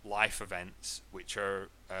 life events, which are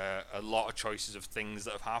a lot of choices of things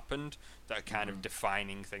that have happened that are kind of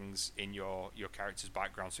defining things in your character's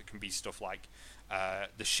background. So it can be stuff like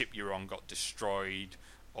the ship you're on got destroyed,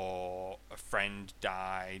 or a friend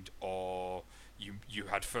died, or you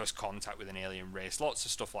had first contact with an alien race, lots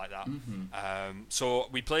of stuff like that. So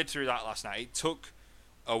we played through that last night. It took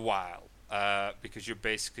a while because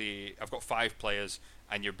I've got 5 players,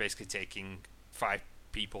 and you're basically taking 5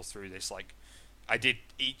 people through this. Like, I did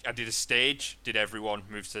a stage, did everyone,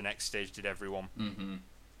 moved to the next stage, did everyone. I mean,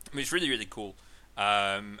 it's really, really cool.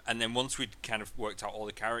 And then once we'd kind of worked out all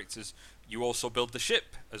the characters, you also build the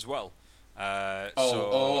ship as well. So,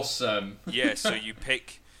 awesome. Yeah, so you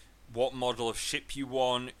pick what model of ship you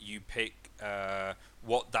want, you pick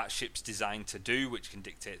what that ship's designed to do, which can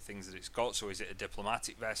dictate things that it's got. So is it a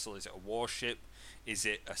diplomatic vessel? Is it a warship? Is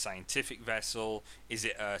it a scientific vessel? Is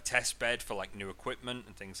it a test bed for like new equipment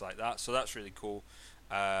and things like that? So that's really cool.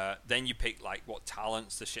 Then you pick like what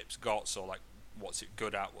talents the ship's got. So like what's it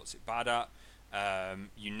good at? What's it bad at?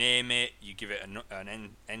 You name it. You give it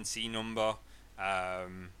an NC number,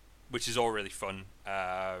 which is all really fun.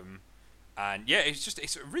 And yeah,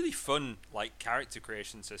 it's a really fun like character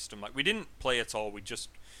creation system. Like we didn't play at all. We just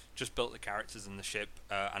built the characters in the ship,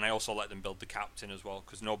 and I also let them build the captain as well,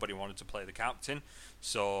 because nobody wanted to play the captain,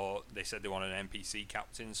 so they said they wanted an NPC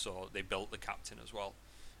captain, so they built the captain as well.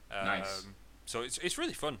 Nice. So it's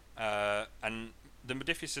really fun, and the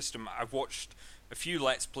Modiphius system, I've watched a few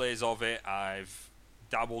Let's Plays of it, I've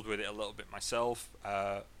dabbled with it a little bit myself.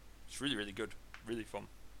 It's really, really good, really fun.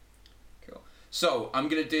 Cool. So I'm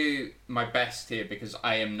gonna do my best here, because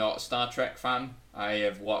I am not a Star Trek fan. I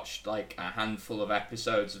have watched like a handful of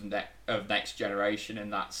episodes of Next Generation,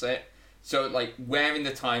 and that's it. So like, where in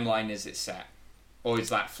the timeline is it set, or is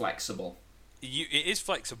that flexible? It is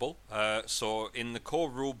flexible. So in the core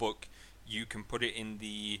rulebook, you can put it in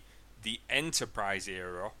the Enterprise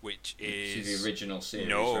era, which is the original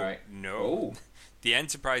series, right? No. Oh. The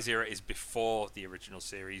Enterprise era is before the original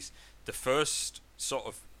series. The first sort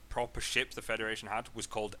of proper ship the Federation had was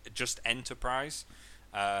called just Enterprise,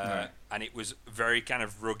 right. And it was very kind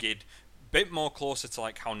of rugged, bit more closer to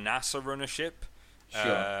like how NASA run a ship.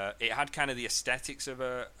 Sure. It had kind of the aesthetics of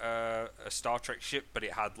a Star Trek ship, but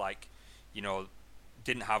it had like,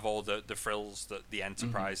 didn't have all the frills that the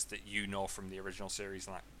Enterprise that you know from the original series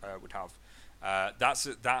would have.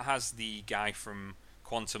 That has the guy from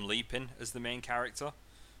Quantum Leap in as the main character.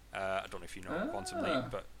 I don't know if you know Quantum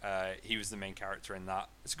Leap, but he was the main character in that.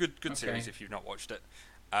 It's a good series if you've not watched it.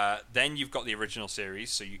 Then you've got the original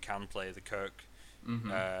series, so you can play the Kirk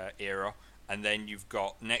era, and then you've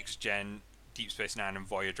got Next Gen, Deep Space Nine, and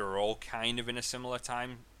Voyager are all kind of in a similar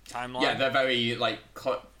timeline. Yeah, they're very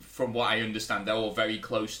from what I understand, they're all very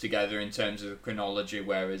close together in terms of chronology,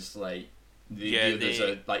 whereas like the others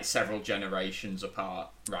are like several generations apart.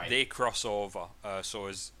 Right. They cross over,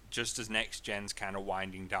 so just as Next Gen's kind of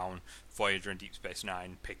winding down, Voyager and Deep Space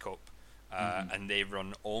Nine pick up, and they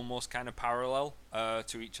run almost kind of parallel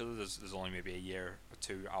to each other. There's only maybe a year or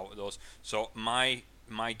two out of those. So my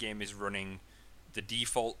game is running the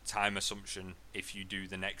default time assumption. If you do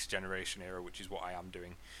the Next Generation era, which is what I am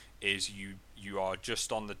doing, is you are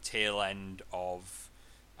just on the tail end of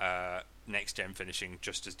Next Gen finishing,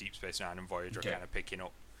 just as Deep Space Nine and Voyager are kind of picking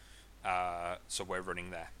up. So we're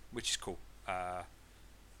running there, which is cool.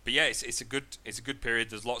 But yeah, it's a good period.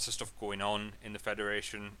 There's lots of stuff going on in the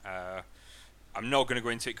Federation. I'm not going to go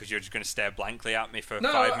into it because you're just going to stare blankly at me for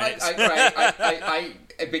 5 minutes. I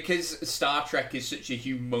because Star Trek is such a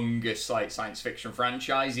humongous like science fiction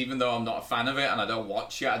franchise. Even though I'm not a fan of it and I don't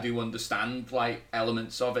watch it, I do understand like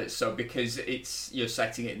elements of it. So because you're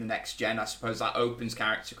setting it in the Next Gen, I suppose that opens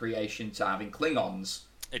character creation to having Klingons.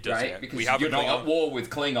 It does, right? yeah. Because you're not at war with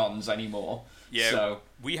Klingons anymore. Yeah, so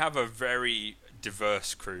we have a very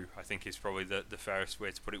diverse crew, I think is probably the fairest way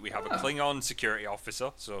to put it. We have a Klingon security officer,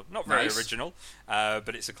 so not very original,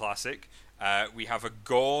 but it's a classic. We have a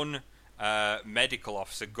Gorn medical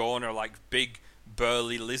officer. Gorn are like big,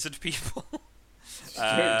 burly lizard people.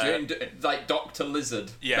 like Dr.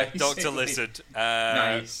 Lizard. Yeah, basically. Dr. Lizard.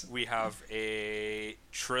 Nice. We have a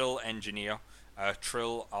Trill engineer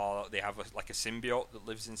Trill they have like a symbiote that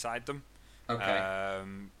lives inside them. Okay.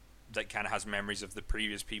 That kind of has memories of the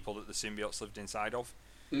previous people that the symbiotes lived inside of.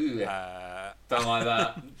 Ooh. Don't like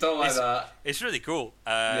that. Don't like that. It's really cool.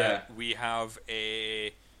 We have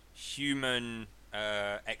a human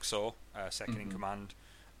Exo, second in command,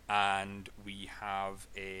 and we have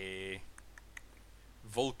a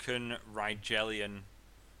Vulcan Rigelian.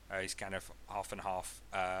 He's kind of half and half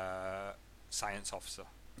science officer.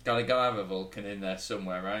 Gotta have a Vulcan in there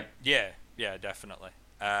somewhere, right? Yeah, definitely.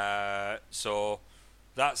 So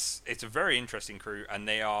it's a very interesting crew, and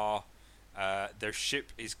they are their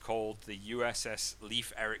ship is called the USS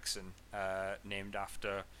Leif Erikson, named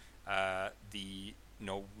after the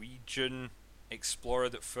Norwegian explorer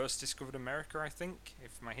that first discovered America, I think,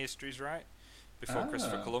 if my history's right, before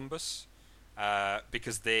Christopher Columbus.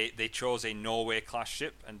 Because they chose a Norway class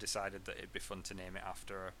ship and decided that it'd be fun to name it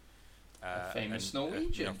after a famous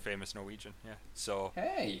Norwegian. Famous Norwegian, yeah. So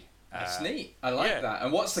hey, that's neat. I like that.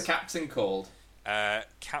 And what's the captain called?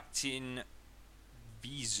 Captain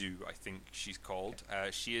Vizu, I think she's called.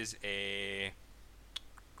 She is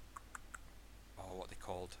what are they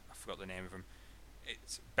called? I forgot the name of them.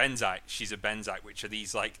 It's Benzite. She's a Benzite, which are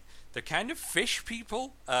these like they're kind of fish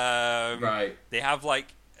people. Right. They have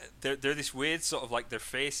like they're this weird sort of like their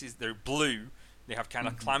faces. They're blue. They have kind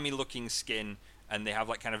of clammy looking skin, and they have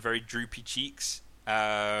like kind of very droopy cheeks. We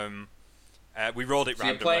rolled it randomly.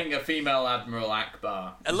 You're playing a female Admiral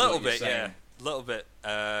Akbar. A little bit, yeah. A little bit,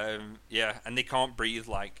 yeah. And they can't breathe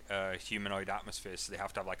like humanoid atmosphere, so they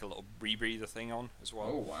have to have like a little rebreather thing on as well.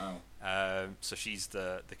 Oh wow. So she's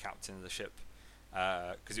the captain of the ship,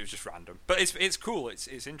 because it was just random. But it's cool.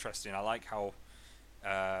 It's interesting. I like how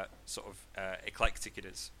sort of eclectic it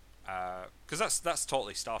is, because that's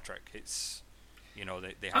totally Star Trek. It's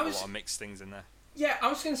they have a lot of mixed things in there. Yeah, I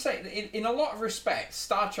was going to say, in a lot of respects,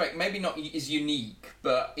 Star Trek maybe not is unique,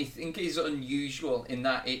 but I think is unusual in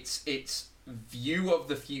that its view of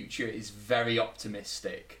the future is very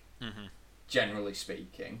optimistic, generally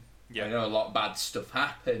speaking. Yeah. I know a lot of bad stuff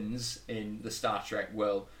happens in the Star Trek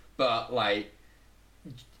world, but like,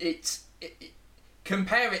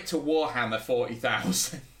 compare it to Warhammer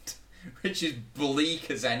 40,000, which is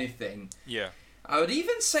bleak as anything. Yeah. I would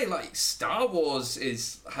even say like Star Wars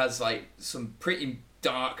has like some pretty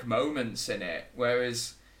dark moments in it,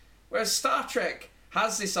 whereas Star Trek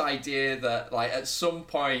has this idea that like at some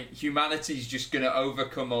point humanity's just going to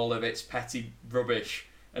overcome all of its petty rubbish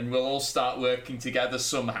and we'll all start working together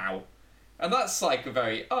somehow, and that's like a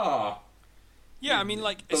very yeah, I mean,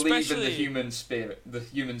 like, believe especially in the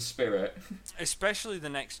human spirit. Especially the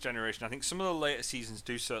Next Generation. I think some of the later seasons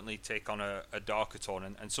do certainly take on a darker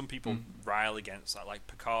tone, and some people rile against that. Like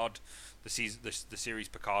Picard, the series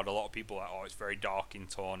Picard, a lot of people are like, it's very dark in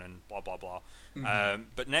tone and blah blah blah.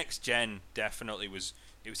 But Next Gen definitely was.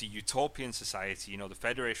 It was a utopian society. The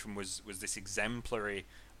Federation was this exemplary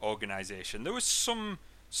organization. There was some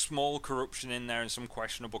small corruption in there and some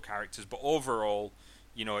questionable characters, but overall,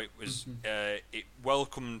 it was it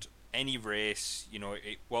welcomed any race.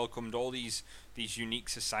 It welcomed all these unique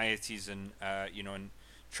societies, and and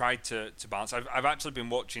tried to balance. I've actually been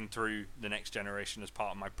watching through the Next Generation as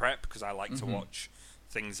part of my prep, because I like to watch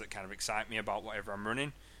things that kind of excite me about whatever I'm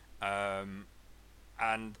running. And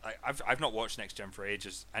I've not watched Next Gen for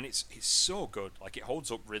ages, and it's so good. Like, it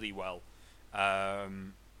holds up really well,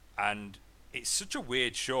 and it's such a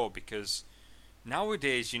weird show because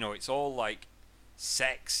nowadays, it's all like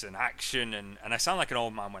sex and action, and I sound like an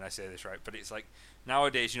old man when I say this, right? But it's like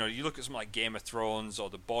nowadays, you look at something like Game of Thrones or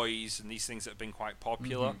The Boys and these things that have been quite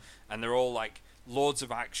popular, and they're all like loads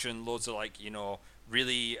of action, loads of like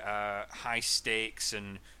really high stakes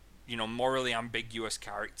and morally ambiguous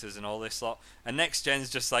characters and all this lot. And Next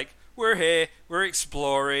Gen's just like, we're here, we're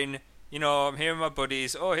exploring. I'm here with my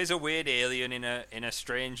buddies. Oh, here's a weird alien in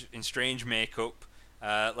strange makeup.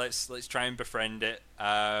 Let's try and befriend it.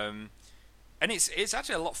 And it's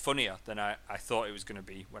actually a lot funnier than I thought it was going to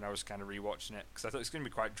be when I was kind of rewatching it, because I thought it was going to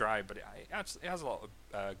be quite dry, but it has a lot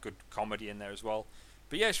of good comedy in there as well.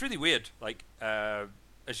 But yeah, it's really weird. Like,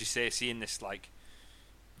 as you say, seeing this like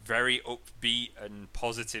very upbeat and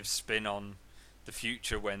positive spin on the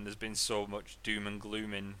future when there's been so much doom and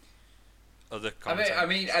gloom in other content. I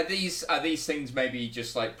mean, are these things maybe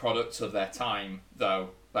just like products of their time though?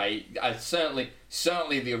 Like, certainly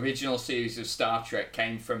the original series of Star Trek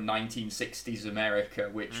came from 1960s America,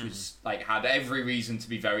 which was like had every reason to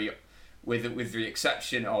be very, with the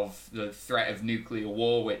exception of the threat of nuclear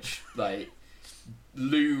war, which like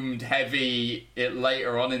loomed heavy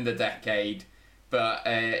later on in the decade. But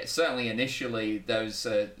certainly initially there was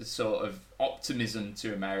a sort of optimism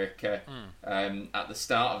to America at the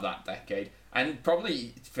start of that decade. and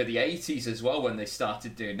probably for the 80s as well when they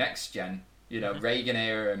started doing Next Gen. Reagan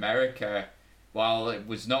era America, while it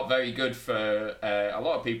was not very good for a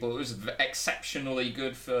lot of people, it was exceptionally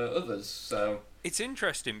good for others. So it's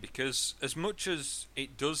interesting because as much as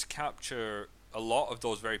it does capture a lot of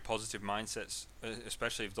those very positive mindsets,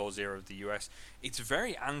 especially of those era of the US, it's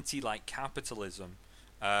very anti capitalism,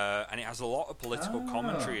 and it has a lot of political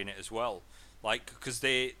commentary in it as well. Because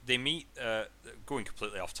they meet, going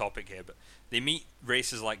completely off topic here, but they meet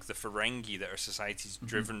races like the Ferengi that are societies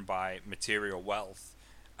driven by material wealth,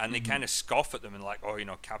 and they kind of scoff at them and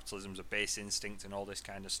capitalism's a base instinct and all this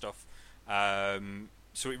kind of stuff.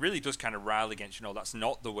 So it really does kind of rile against, that's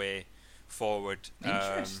not the way forward.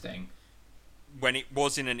 Interesting. When it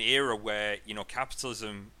was in an era where,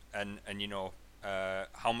 capitalism and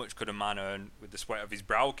how much could a man earn with the sweat of his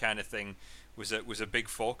brow kind of thing was a big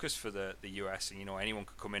focus for the US, and anyone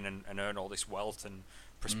could come in and earn all this wealth and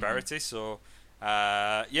prosperity. So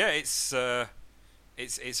it's a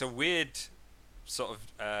weird sort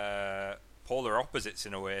of polar opposites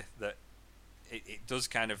in a way that it does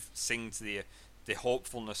kind of sing to the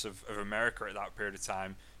hopefulness of America at that period of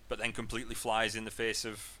time, but then completely flies in the face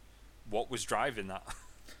of what was driving that.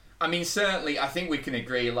 I mean, certainly, I think we can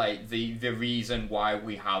agree, the reason why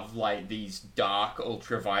we have, these dark,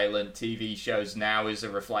 ultra-violent TV shows now is a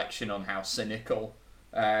reflection on how cynical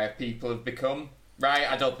people have become, right?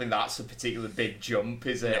 I don't think that's a particularly big jump,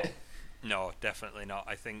 is it? No, definitely not.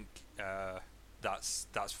 I think that's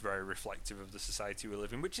very reflective of the society we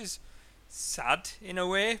live in, which is sad in a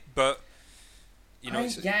way, but,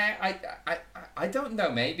 I don't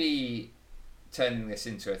know, maybe turning this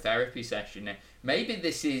into a therapy session. Maybe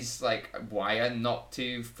this is why I'm not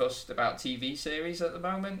too fussed about TV series at the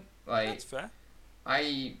moment. That's fair.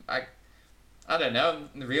 I don't know.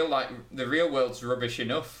 The real world's rubbish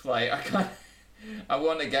enough. I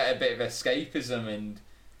want to get a bit of escapism and.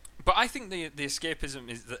 But I think the escapism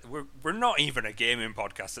is that we're not even a gaming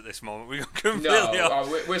podcast at this moment. We're completely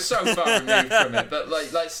we're so far removed from it. But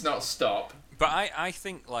let's not stop. But I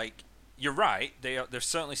think you're right. There's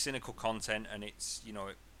certainly cynical content, and it's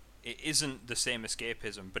it isn't the same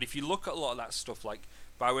escapism. But if you look at a lot of that stuff,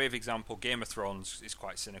 by way of example, Game of Thrones is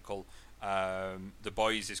quite cynical. The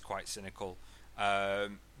Boys is quite cynical.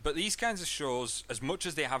 But these kinds of shows, as much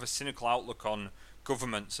as they have a cynical outlook on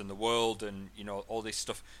governments and the world and all this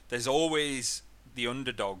stuff, there's always the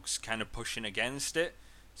underdogs kind of pushing against it.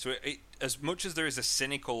 So it as much as there is a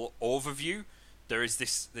cynical overview, there is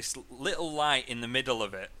this little light in the middle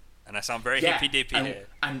of it. And I sound very hippy-dippy here.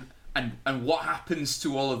 And what happens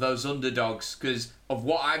to all of those underdogs? Because of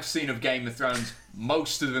what I've seen of Game of Thrones,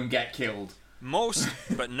 most of them get killed. Most,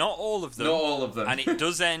 but not all of them. Not all of them. And it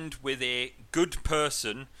does end with a good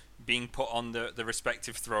person being put on the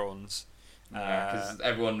respective thrones. Because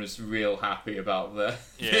everyone was real happy about the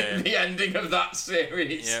ending of that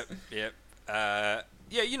series. Yep. I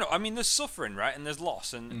mean, there's suffering, right? And there's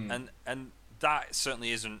loss. And that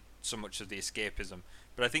certainly isn't so much of the escapism.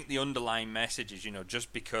 But I think the underlying message is,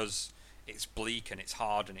 just because it's bleak and it's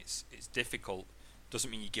hard and it's difficult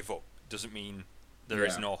doesn't mean you give up. Doesn't mean there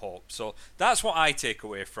is no hope. So that's what I take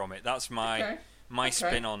away from it. That's my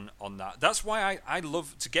spin on that. That's why I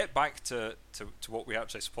love to get back to what we're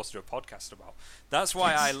actually supposed to do a podcast about. That's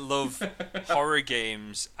why I love horror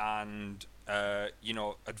games and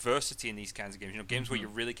adversity in these kinds of games. Games where you're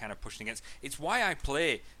really kind of pushing against. It's why I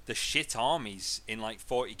play the shit armies in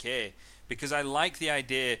 40k. Because I like the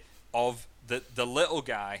idea of the little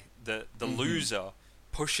guy, the loser,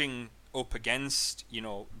 pushing up against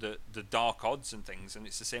the dark odds and things, and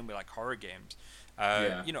it's the same with horror games.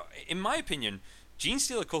 In my opinion,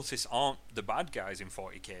 Genestealer cultists aren't the bad guys in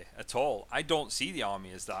 40k at all. I don't see the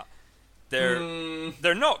army as that.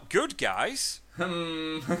 They're not good guys,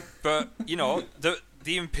 but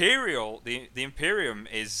the Imperium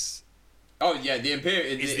is. Oh yeah, the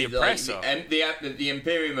Imperium is the oppressor. The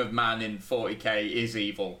Imperium of Man in 40k is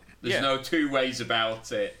evil. There's no two ways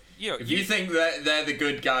about it. If you think that they're the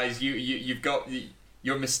good guys,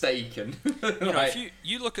 you're mistaken. If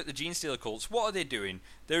you look at the Genestealer cults, what are they doing?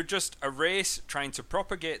 They're just a race trying to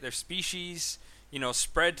propagate their species.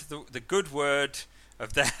 Spread the good word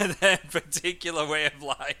of their particular way of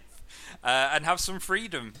life. And have some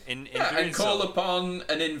freedom in doing and call upon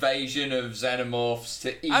an invasion of xenomorphs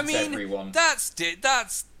to eat everyone.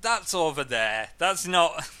 That's over there. That's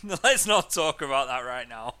not. Let's not talk about that right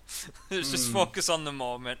now. Let's just focus on the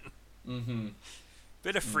moment.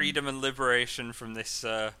 Bit of freedom and liberation from this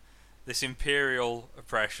imperial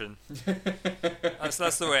oppression.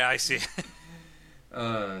 That's the way I see it.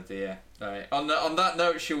 Oh dear. Right. On that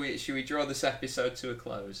note, should we draw this episode to a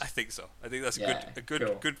close? I think so. I think that's a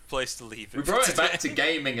cool. good place to leave it. We brought it back to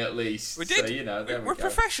gaming at least. We did. So, there we're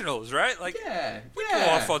professionals, right? Like, we go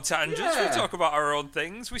off on tangents. Yeah. We talk about our own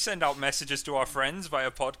things. We send out messages to our friends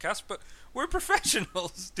via podcast, but we're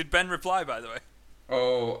professionals. Did Ben reply, by the way?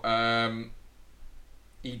 Oh,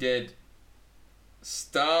 he did.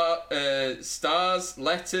 Stars,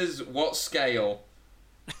 letters, what scale?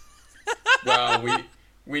 Well,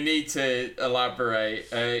 we need to elaborate.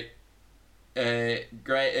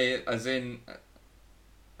 Great, as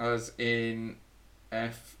in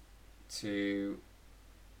F to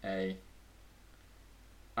A.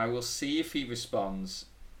 I will see if he responds.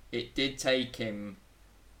 It did take him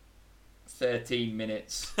 13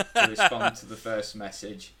 minutes to respond to the first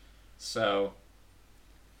message, so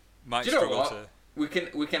might do you know struggle what?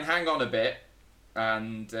 We can hang on a bit,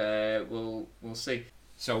 and we'll see.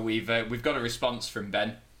 So we've got a response from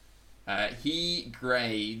Ben. He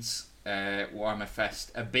grades Warhammer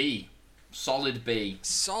Fest a B, solid B.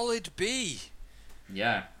 Solid B.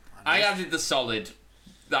 Yeah, I added the solid.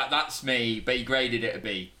 That's me, but he graded it a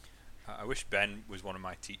B. I wish Ben was one of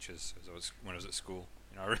my teachers when I was at school.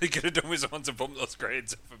 I really could have done with someone to bump those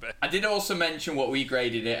grades up a bit. I did also mention what we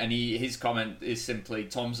graded it, and his comment is simply,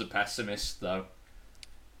 "Tom's a pessimist, though."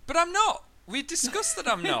 But I'm not. We discussed that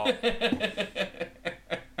I'm not.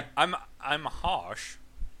 I'm harsh.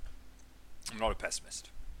 I'm not a pessimist.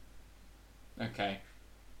 Okay.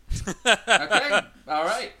 Okay. All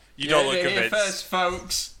right. You don't look here convinced. First,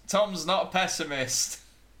 folks. Tom's not a pessimist.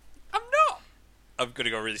 I'm not. I'm gonna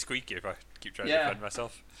go really squeaky if I keep trying to defend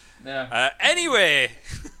myself. Yeah. Anyway.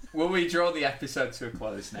 Will we draw the episode to a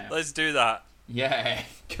close now? Let's do that. Yeah.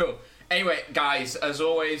 Cool. Anyway, guys, as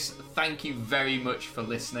always, thank you very much for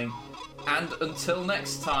listening. And until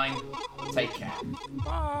next time, take care.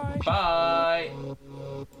 Bye. Bye.